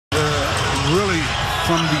really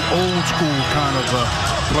from the old school kind of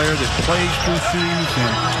player that plays through things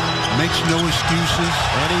and makes no excuses.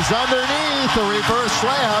 And he's underneath the reverse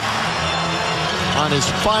layup on his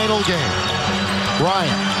final game.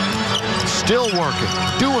 Bryant still working,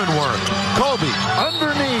 doing work. Koby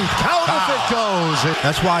underneath, count if it goes.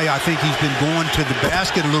 That's why I think he's been going to the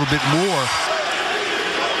basket a little bit more.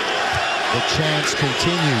 The chants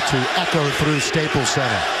continue to echo through Staples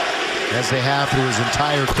Center, as they have through his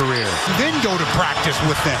entire career. Then go to practice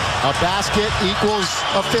with them. A basket equals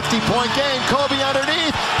a 50-point game. Koby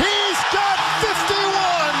underneath. He's got 51!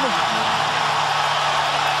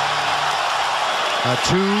 A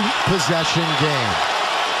two-possession game.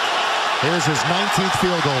 Here's his 19th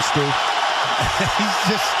field goal, Stu.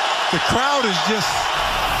 The crowd is just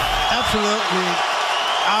absolutely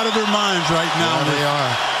out of their minds right now. Yeah, they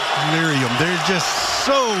are. Delirium. They're just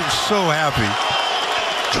so happy.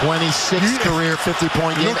 26th career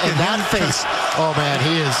 50-point game, and that face. Oh man,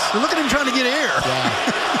 he is. Look at him trying to get air.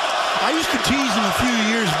 Yeah. I used to tease him a few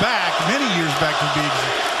years back, many years back to be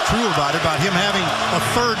true about him having a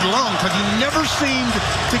third lung because he never seemed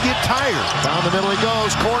to get tired. Down the middle he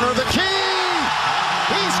goes, corner of the key.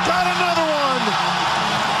 He's got another one.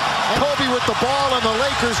 And Koby with the ball and the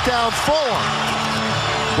Lakers down 4.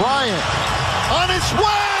 Bryant on his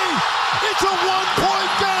way. It's a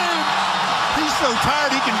one-point game. He's so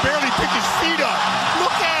tired he can barely pick his feet up.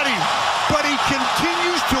 Look at him. But he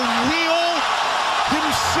continues to wheel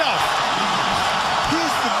himself.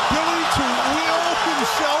 His ability to wheel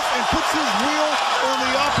himself and puts his wheel on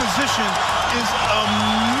the opposition is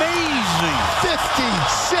amazing. 56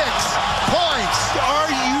 points. Are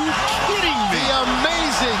you kidding me? The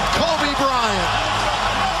amazing Koby Bryant.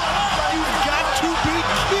 You've got to be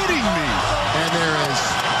kidding me. And there is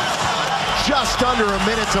just under a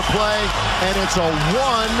minute to play, and it's a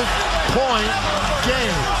one-point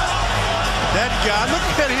game. That guy, look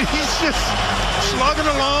at him. He's just slugging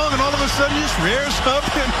along, and all of a sudden he just rears up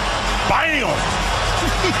and bam!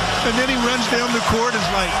 And then he runs down the court.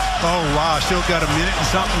 It's like, oh, wow, still got a minute and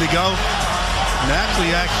something to go. And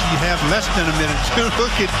actually, you have less than a minute to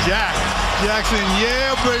look at Jackson,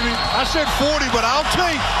 yeah, baby. I said 40, but I'll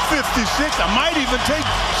take 56. I might even take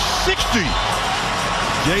 60.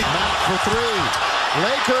 Matt for 3.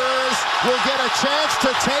 Lakers will get a chance to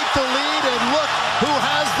take the lead, and look who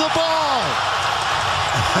has the ball.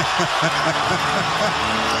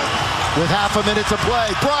 With half a minute to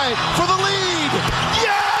play, Bryant for the lead.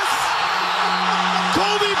 Yes!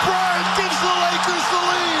 Koby Bryant gives the Lakers the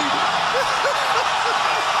lead.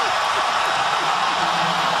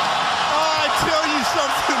 I tell you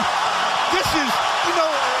something. This is,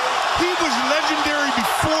 he was legendary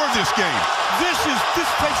before this game. This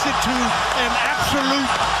takes it to an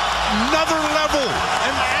absolute another level.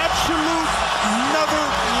 An absolute another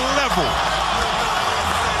level.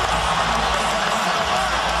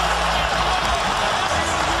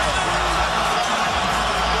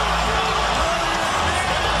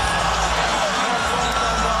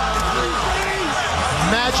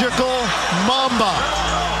 Magical Mamba.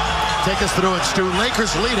 Take us through it, Stu.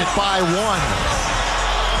 Lakers lead it by 1.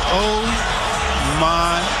 Oh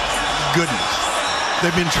my goodness.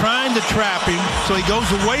 They've been trying to trap him, so he goes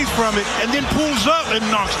away from it and then pulls up and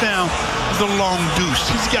knocks down the long deuce.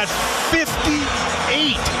 He's got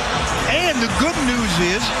 58. And the good news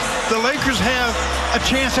is the Lakers have a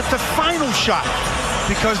chance at the final shot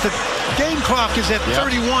because the game clock is at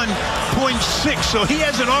 31.6. So he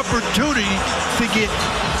has an opportunity to get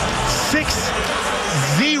 6-0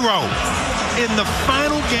 in the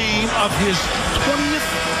final game of his 20th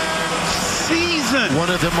season. One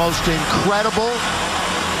of the most incredible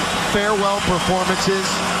farewell performances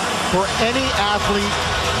for any athlete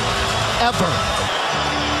ever.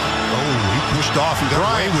 Oh, he pushed off and got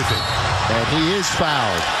away with it. And he is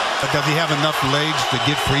fouled. But does he have enough legs to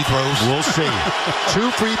get free throws? We'll see.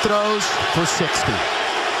 2 free throws for 60.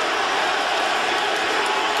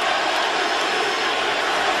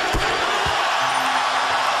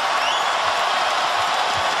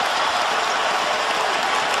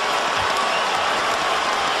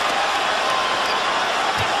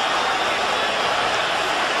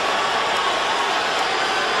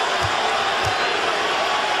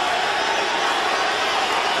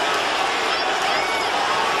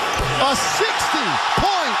 A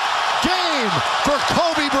 60-point game for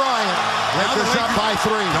Koby Bryant. Lakers up by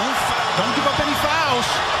 3. Don't give up any fouls.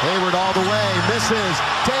 Hayward all the way, misses.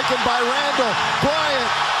 Taken by Randall. Bryant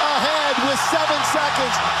ahead with 7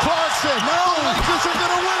 seconds. Clarkson. No. The Lakers are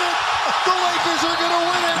going to win it. The Lakers are going to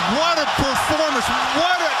win it. What a performance.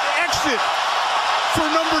 What an exit for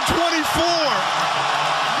number 24.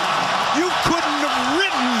 You couldn't have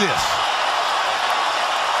written this.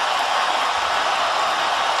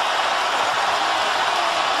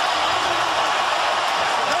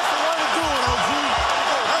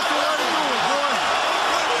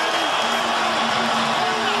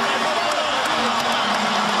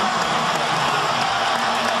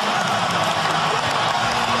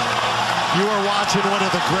 watching one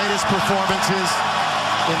of the greatest performances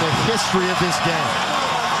in the history of this game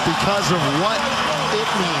because of what it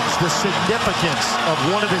means, the significance of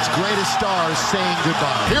one of its greatest stars saying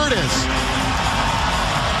goodbye. Here it is.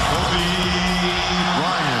 Koby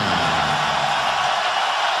Bryant.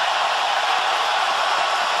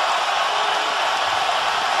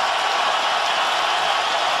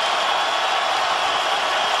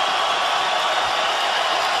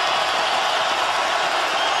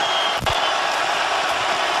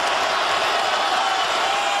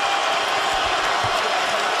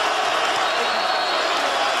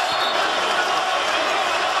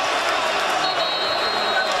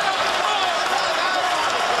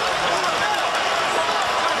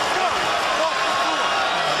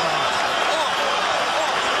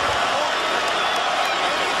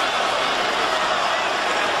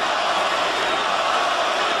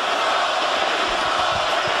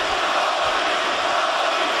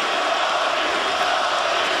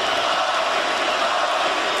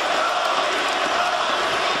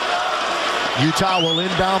 Utah will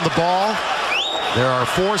inbound the ball. There are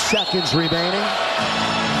 4 seconds remaining.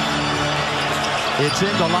 It's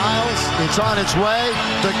into Lyles. It's on its way.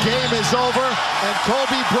 The game is over. And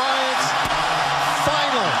Koby Bryant's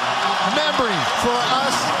final memory for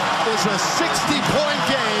us is a 60-point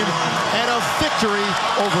game and a victory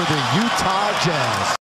over the Utah Jazz.